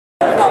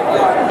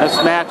This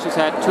match is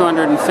at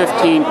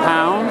 215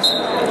 pounds.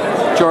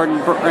 Jordan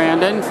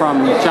Brandon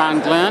from John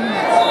Glenn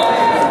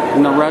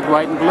in the red,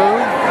 white, and blue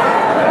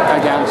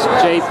against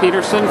Jay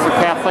Peterson for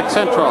Catholic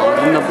Central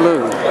in the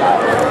blue.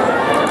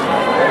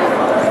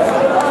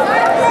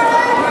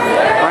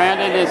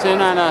 Brandon is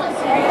in on a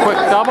quick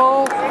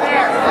double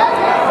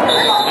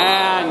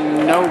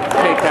and no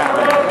takedown.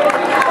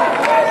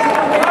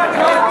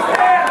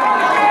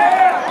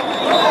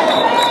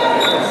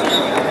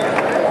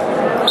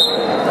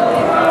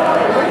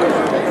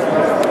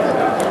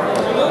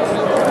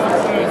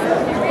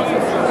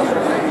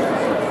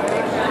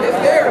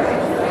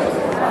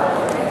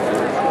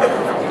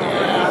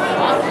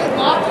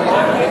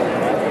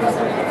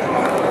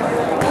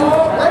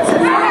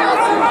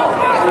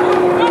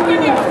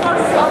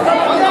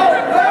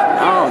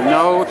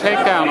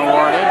 Takedown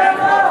awarded.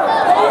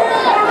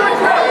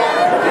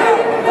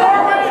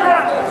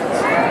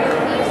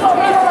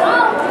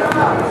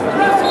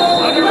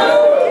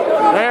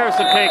 There's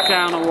the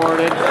takedown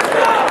awarded.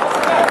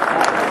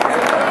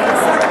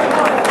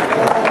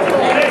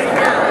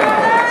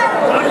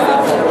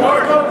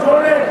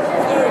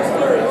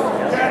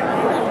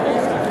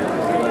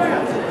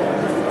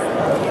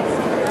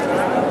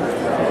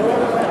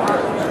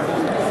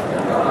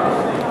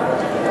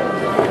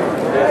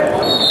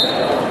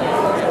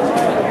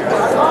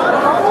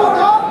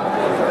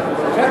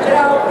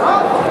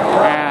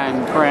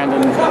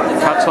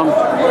 Cuts him.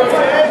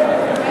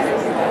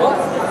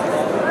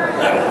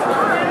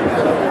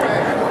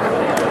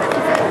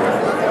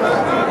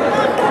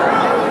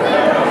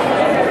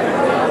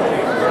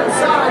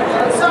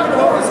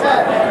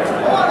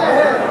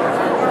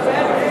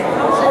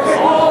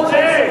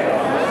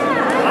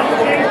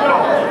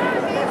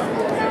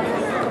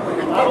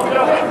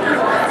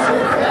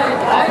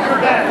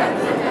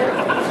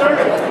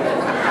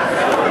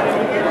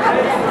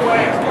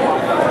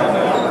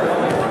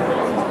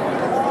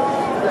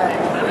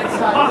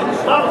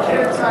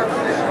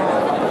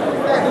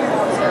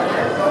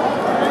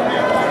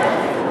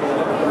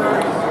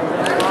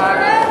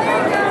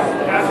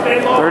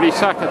 Thirty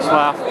seconds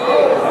left.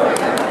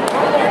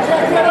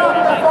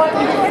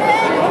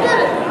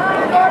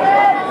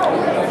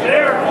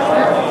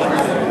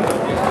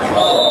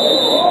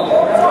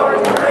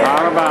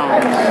 Out of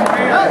bounds.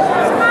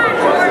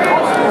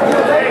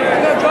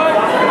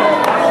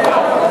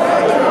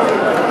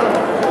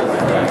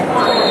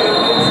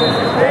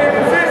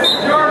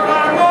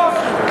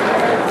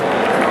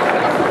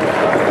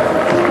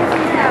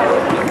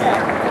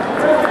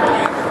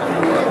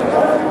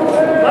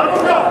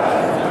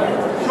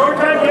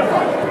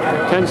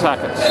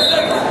 Seconds.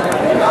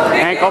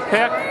 Ankle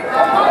pick.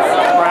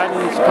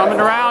 Braden's coming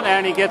around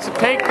and he gets a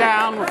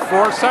takedown with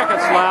 4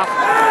 seconds left.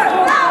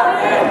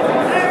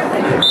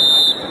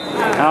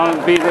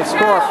 That'll be the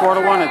score,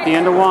 4-1 at the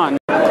end of one.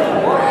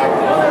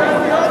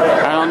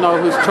 I don't know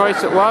whose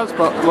choice it was,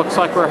 but looks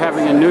like we're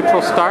having a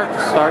neutral start to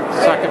start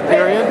the second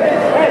period.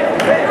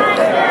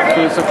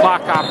 Here's the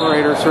clock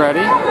operators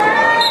ready.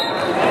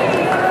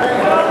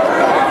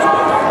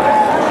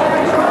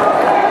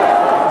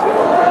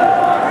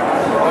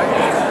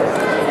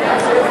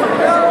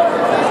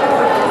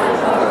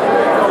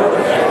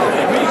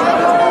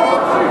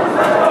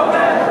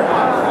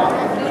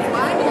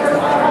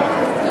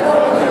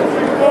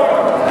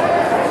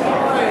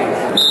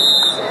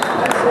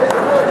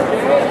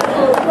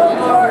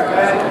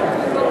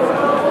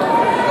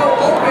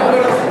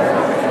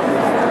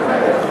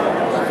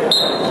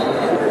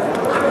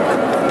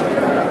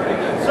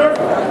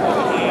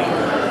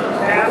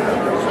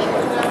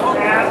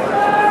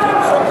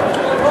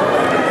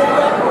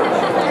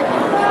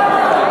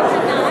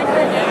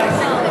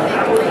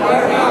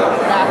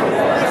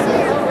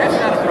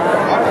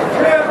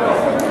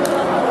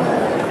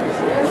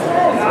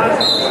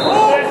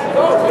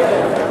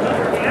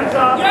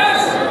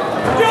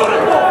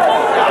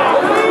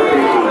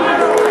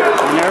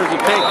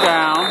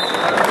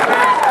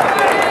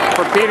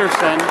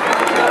 Peterson.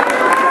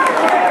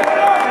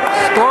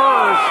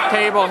 Scorer's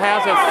table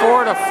has it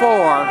 4-4,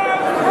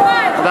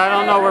 but I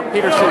don't know where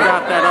Peterson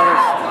got that other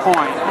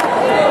point.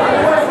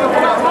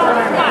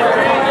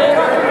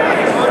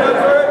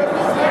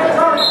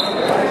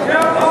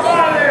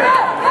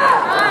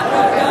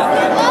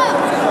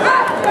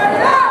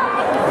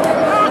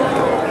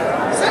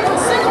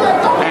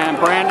 And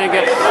Brandon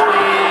gets the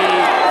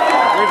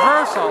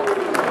reversal.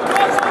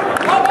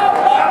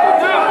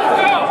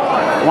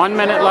 1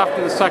 minute left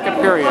in the second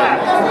period.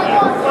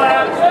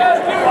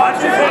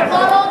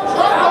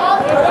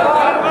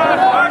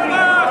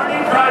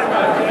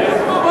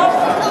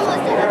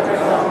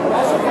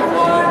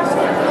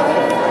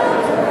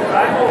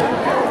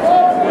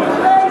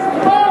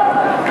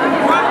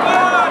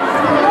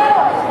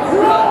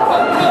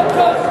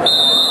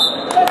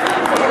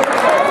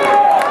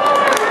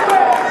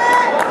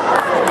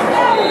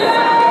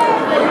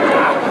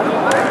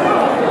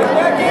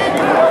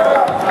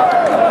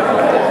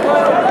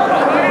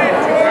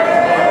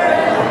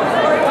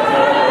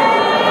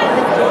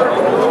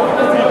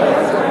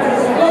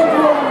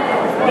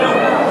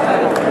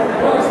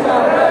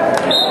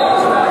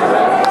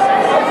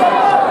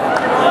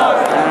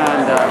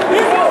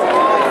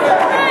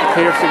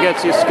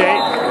 gets you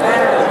skate.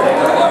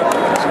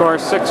 Score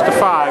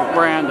 6-5,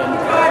 Brandon.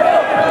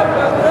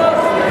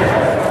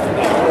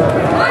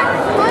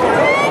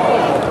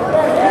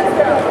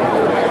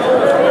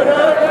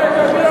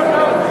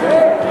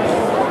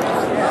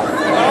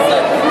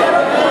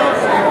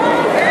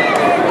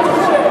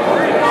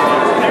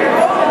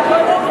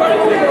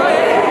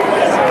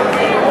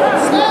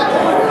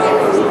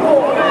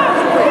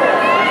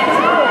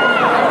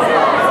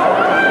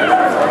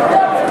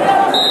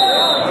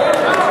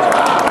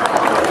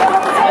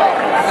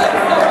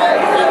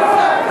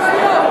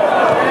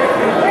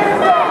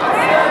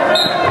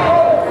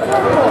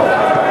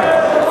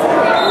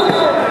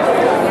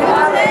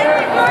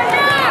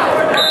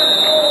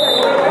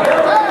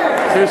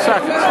 2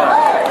 seconds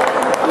left.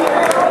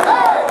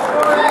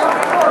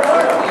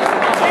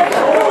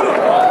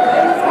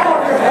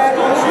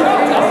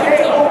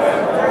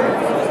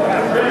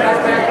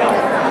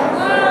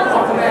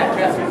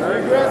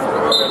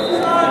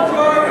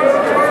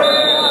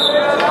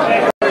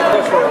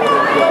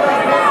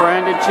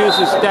 Brandon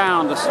chooses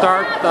down to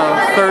start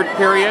the third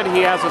period.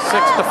 He has a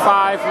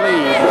 6-5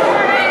 lead.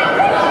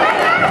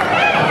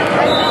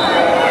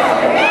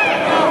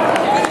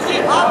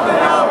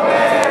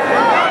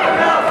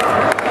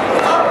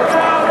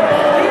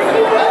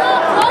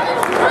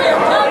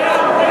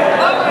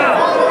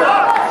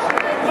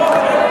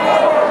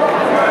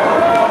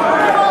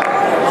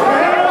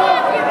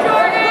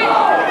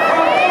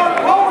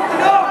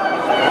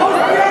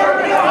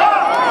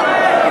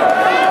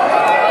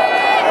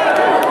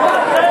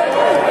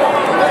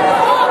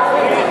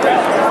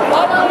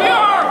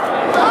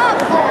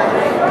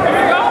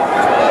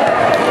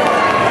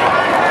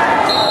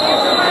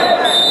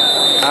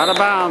 Out of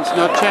bounds,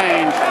 no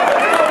change.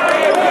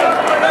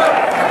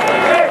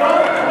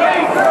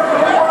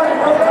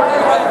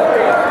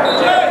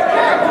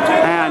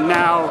 And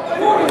now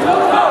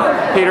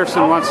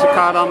Peterson wants to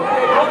cut him.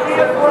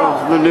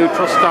 The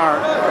neutral start.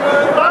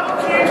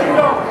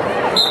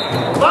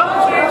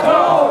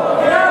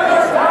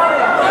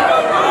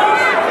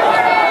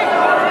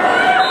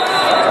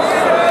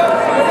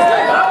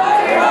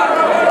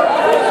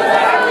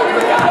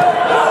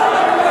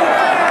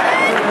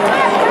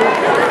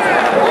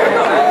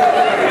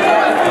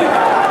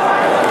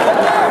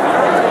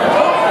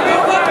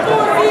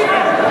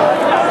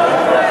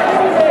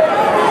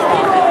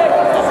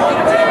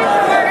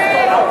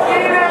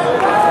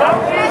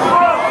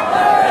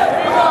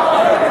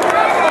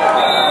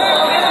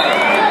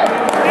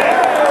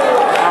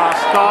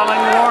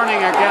 Stalling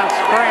warning against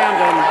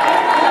Brandon.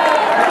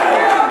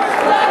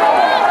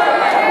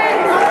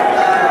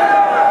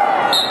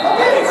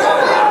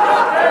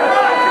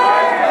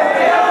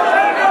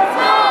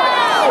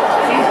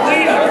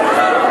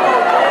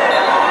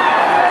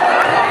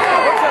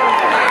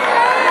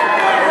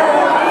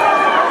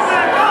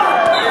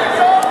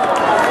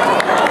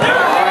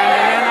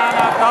 Brandon in on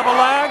a double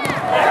leg.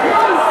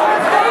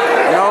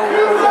 No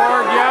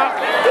reward yet.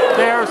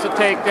 There's a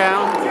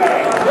takedown.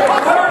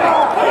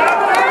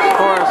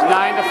 Score is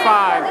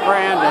 9-5,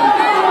 Brandon.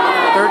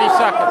 30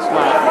 seconds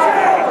left.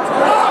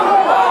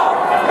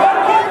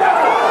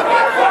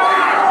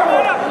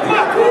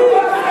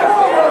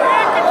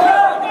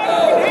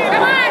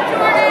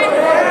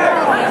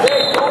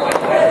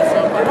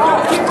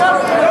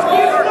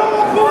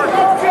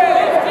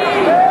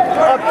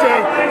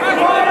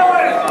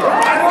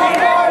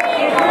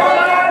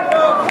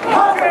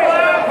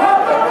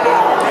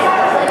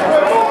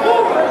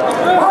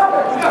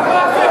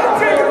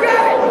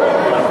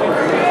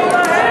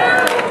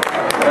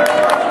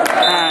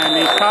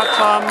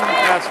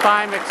 As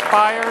time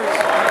expires,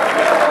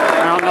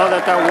 I don't know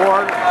that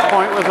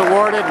point was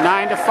awarded.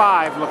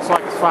 9-5 looks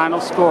like the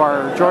final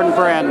score. Jordan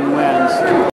Brandon wins.